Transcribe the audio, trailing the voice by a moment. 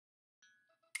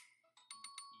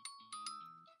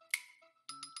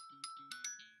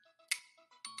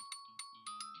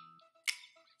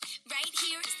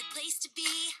here is the place to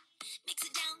be. Mix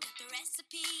it down, got the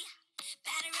recipe.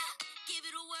 Batter up, give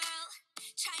it a whirl.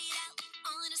 Try it out,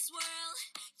 all in a swirl.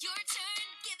 Your turn,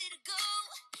 give it a go.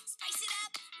 Spice it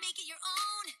up, make it your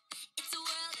own. It's a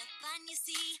world of fun, you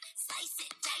see. Slice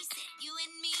it, dice it, you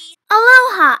and me.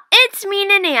 Aloha, it's me,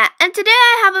 Nanea, and today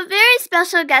I have a very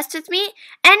special guest with me,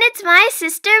 and it's my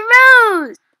sister,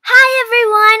 Rose. Hi,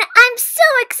 everyone. I'm so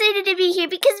excited to be here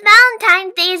because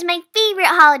Valentine's Day is my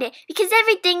favorite holiday because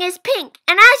everything is pink,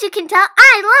 and as you can tell,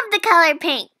 I love the color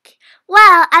pink.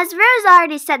 Well, as Rose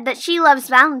already said that she loves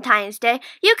Valentine's Day,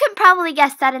 you can probably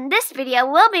guess that in this video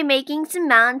we'll be making some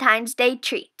Valentine's Day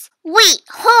treats. Wait,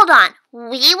 hold on.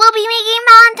 We will be making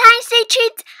Valentine's Day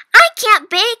treats? I can't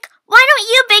bake. Why don't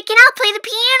you bake and I'll play the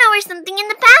piano or something in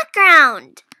the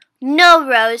background? No,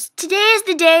 Rose. Today is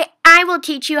the day I will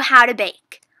teach you how to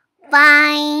bake.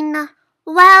 Fine.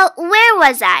 Well, where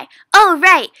was I? Oh,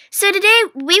 right. So today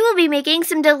we will be making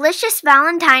some delicious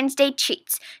Valentine's Day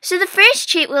treats. So the first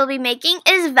treat we'll be making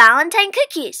is Valentine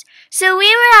cookies. So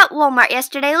we were at Walmart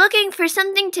yesterday looking for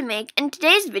something to make in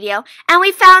today's video, and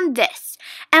we found this.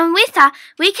 And we thought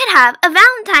we could have a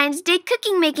Valentine's Day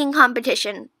cooking making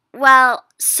competition. Well,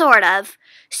 sort of.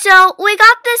 So we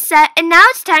got this set, and now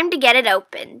it's time to get it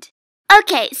opened.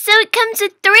 Okay, so it comes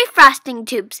with 3 frosting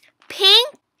tubes.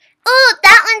 Pink. Ooh,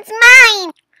 that one's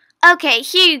mine! Okay,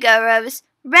 here you go, Rose.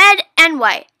 Red and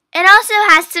white. It also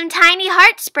has some tiny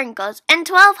heart sprinkles and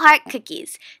 12 heart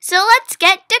cookies. So let's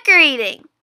get decorating.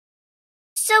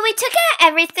 So we took out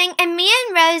everything, and me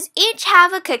and Rose each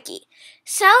have a cookie.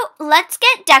 So let's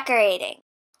get decorating.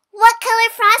 What color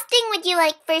frosting would you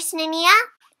like first, Nanea?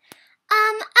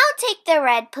 I'll take the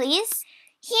red, please.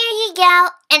 Here you go,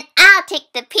 and I'll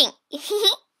take the pink.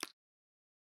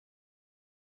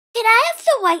 Could I have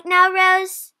the white now,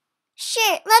 Rose?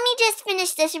 Sure, let me just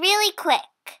finish this really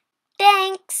quick.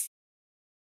 Thanks.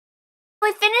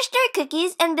 We finished our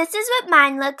cookies, and this is what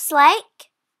mine looks like.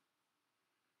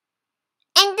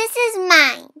 And this is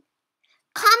mine.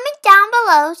 Comment down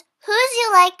below whose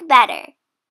you like better.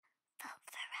 Vote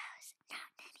for Rose,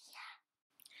 not Nanea.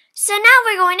 So now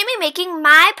we're going to be making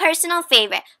my personal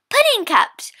favorite, pudding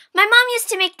cups. My mom used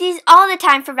to make these all the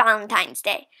time for Valentine's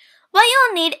Day. What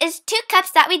you'll need is 2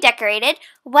 cups that we decorated,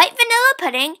 white vanilla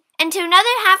pudding, and to another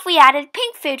half we added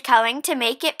pink food coloring to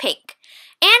make it pink,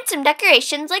 and some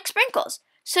decorations like sprinkles.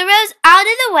 So Rose, I'll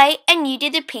do the white and you do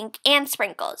the pink and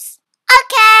sprinkles.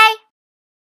 Okay!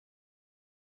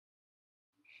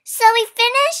 So we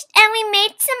finished and we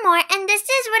made some more, and this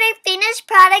is what our finished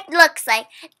product looks like.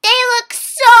 They look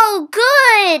so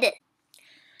good!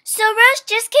 So Rose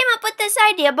just came up with this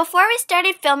idea before we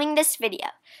started filming this video.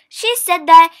 She said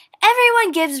that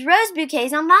everyone gives rose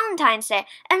bouquets on Valentine's Day,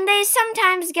 and they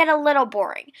sometimes get a little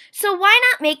boring. So why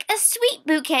not make a sweet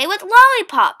bouquet with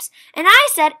lollipops? And I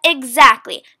said,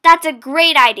 exactly, that's a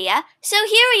great idea. So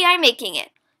here we are making it.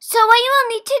 So what you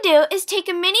will need to do is take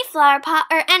a mini flower pot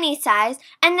or any size,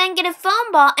 and then get a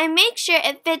foam ball and make sure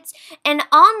it fits in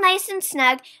all nice and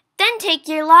snug. Then take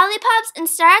your lollipops and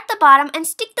start at the bottom and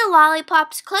stick the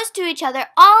lollipops close to each other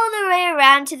all the way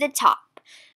around to the top.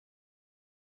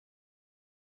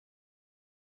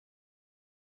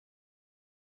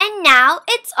 And now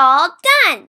it's all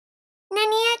done.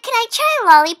 Nanea, can I try a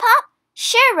lollipop?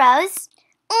 Sure, Rose.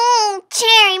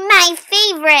 Cherry, my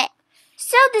favorite.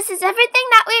 So this is everything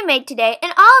that we made today,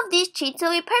 and all of these treats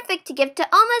will be perfect to give to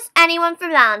almost anyone for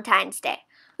Valentine's Day.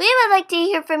 We would like to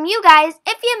hear from you guys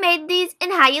if you made these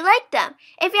and how you liked them.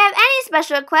 If you have any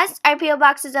special requests, our P.O.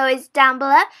 Box is always down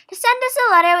below to send us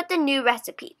a letter with a new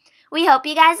recipe. We hope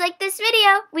you guys like this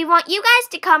video. We want you guys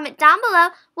to comment down below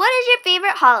what is your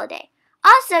favorite holiday.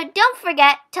 Also, don't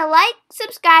forget to like,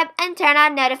 subscribe, and turn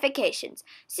on notifications.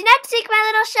 See you next week, my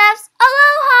little chefs.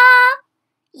 Aloha!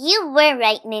 You were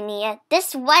right, Nanea.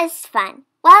 This was fun.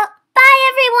 Well,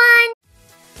 bye, everyone!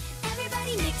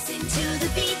 Everybody mix into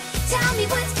the beat. Tell me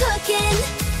what's cooking.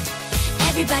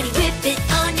 Everybody whip it